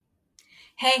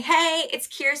Hey, hey, it's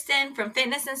Kirsten from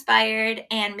Fitness Inspired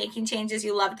and Making Changes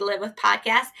You Love to Live with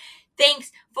podcast.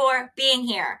 Thanks for being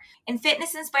here. In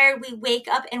Fitness Inspired, we wake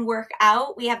up and work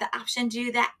out. We have the option to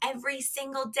do that every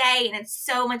single day, and it's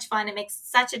so much fun. It makes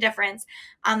such a difference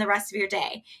on the rest of your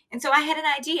day. And so I had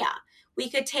an idea. We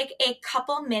could take a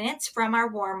couple minutes from our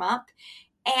warm up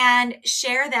and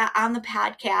share that on the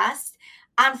podcast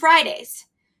on Fridays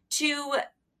to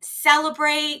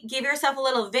celebrate, give yourself a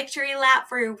little victory lap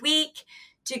for your week,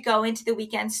 to go into the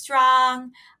weekend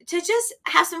strong, to just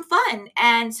have some fun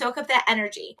and soak up that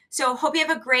energy. So hope you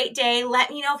have a great day. Let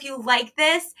me know if you like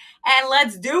this and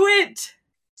let's do it.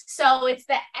 So it's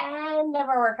the end of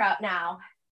our workout now.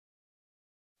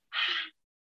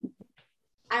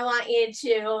 I want you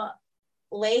to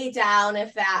lay down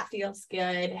if that feels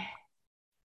good.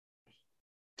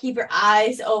 Keep your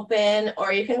eyes open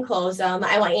or you can close them.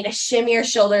 I want you to shimmy your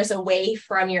shoulders away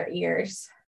from your ears.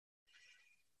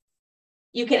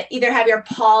 You can either have your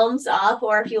palms up,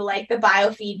 or if you like the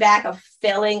biofeedback of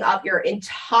filling up your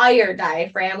entire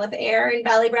diaphragm with air and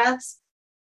belly breaths,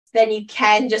 then you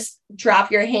can just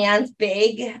drop your hands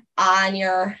big on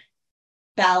your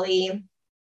belly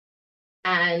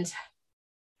and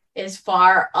as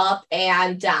far up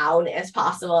and down as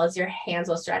possible as your hands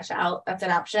will stretch out. That's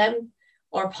an option.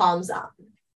 Or palms up.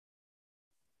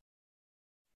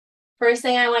 First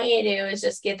thing I want you to do is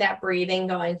just get that breathing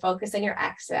going. Focus on your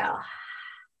exhale.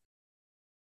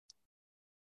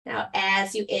 Now,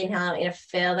 as you inhale, you're going to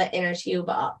fill the inner tube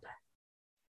up.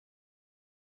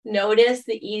 Notice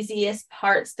the easiest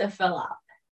parts to fill up.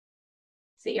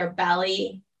 Is it your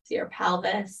belly? Is it your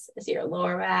pelvis? Is it your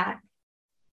lower back?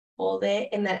 Hold it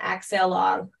and then exhale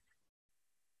long.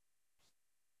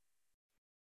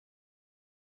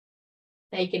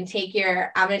 Now you can take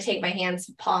I'm going to take my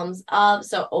hands palms up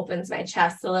so it opens my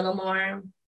chest a little more.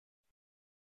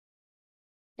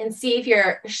 And see if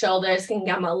your shoulders can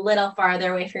come a little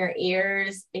farther away from your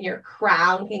ears and your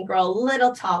crown can grow a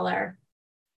little taller.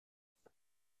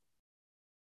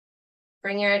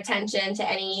 Bring your attention to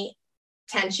any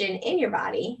tension in your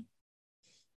body.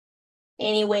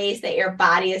 Any ways that your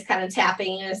body is kind of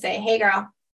tapping you and say, hey girl,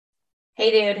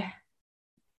 hey dude.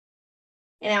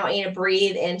 And I want you to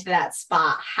breathe into that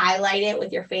spot. Highlight it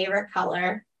with your favorite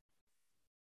color.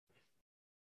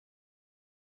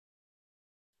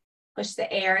 Push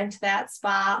the air into that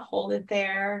spot, hold it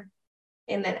there,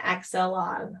 and then exhale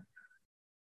long.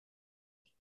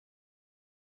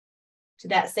 To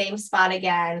that same spot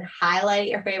again, highlight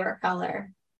your favorite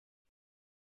color.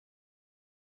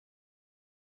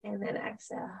 And then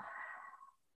exhale.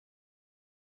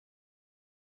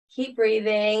 Keep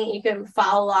breathing. You can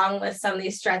follow along with some of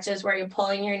these stretches where you're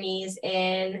pulling your knees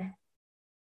in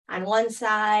on one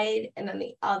side and then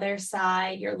the other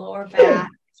side. Your lower back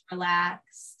is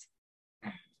relaxed.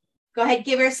 Go ahead,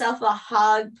 give yourself a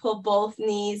hug. Pull both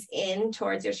knees in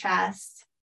towards your chest.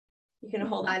 You can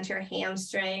hold on to your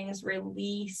hamstrings,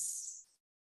 release,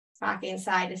 rocking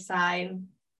side to side.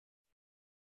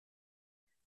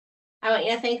 I want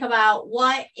you to think about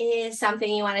what is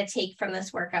something you want to take from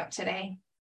this workout today.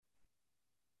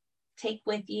 Take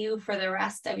with you for the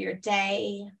rest of your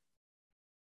day,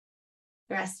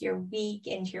 the rest of your week,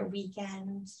 into your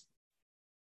weekend.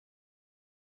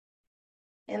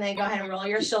 And then go ahead and roll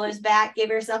your shoulders back. Give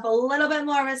yourself a little bit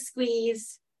more of a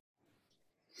squeeze.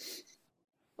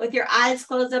 With your eyes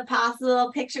closed if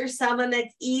possible, picture someone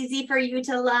that's easy for you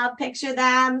to love. Picture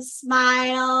them,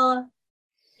 smile.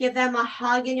 Give them a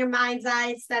hug in your mind's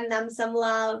eye. Send them some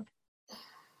love.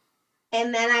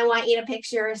 And then I want you to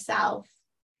picture yourself.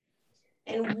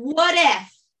 And what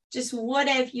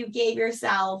if you gave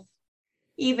yourself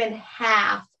even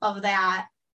half of that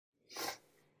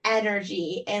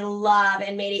energy and love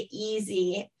and made it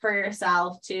easy for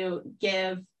yourself to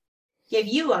give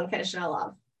you unconditional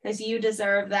love, because you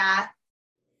deserve that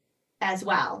as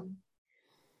well.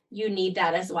 You need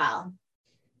that as well.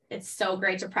 It's so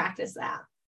great to practice that.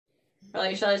 Roll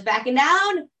your shoulders back and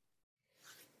down.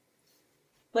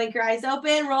 Blink your eyes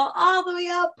open. Roll all the way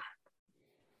up.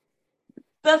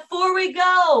 Before we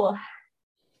go,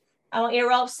 I want you to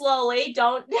roll up slowly.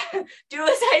 Don't do as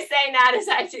I say, not as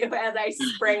I do, as I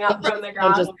spring up from the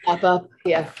ground. Just pop up.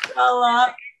 Yeah. Roll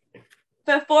up.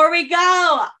 Before we go,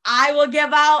 I will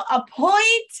give out a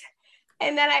point.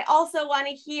 And then I also want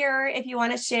to hear if you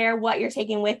want to share what you're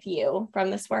taking with you from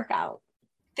this workout.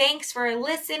 Thanks for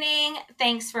listening.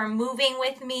 Thanks for moving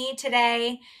with me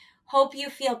today. Hope you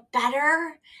feel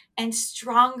better and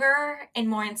stronger and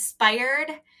more inspired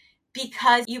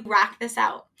because you rocked this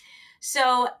out.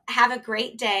 So have a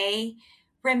great day.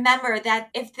 remember that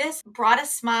if this brought a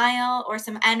smile or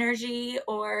some energy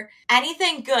or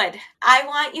anything good, I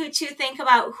want you to think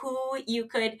about who you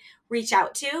could reach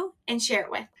out to and share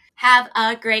it with. Have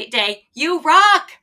a great day. You rock!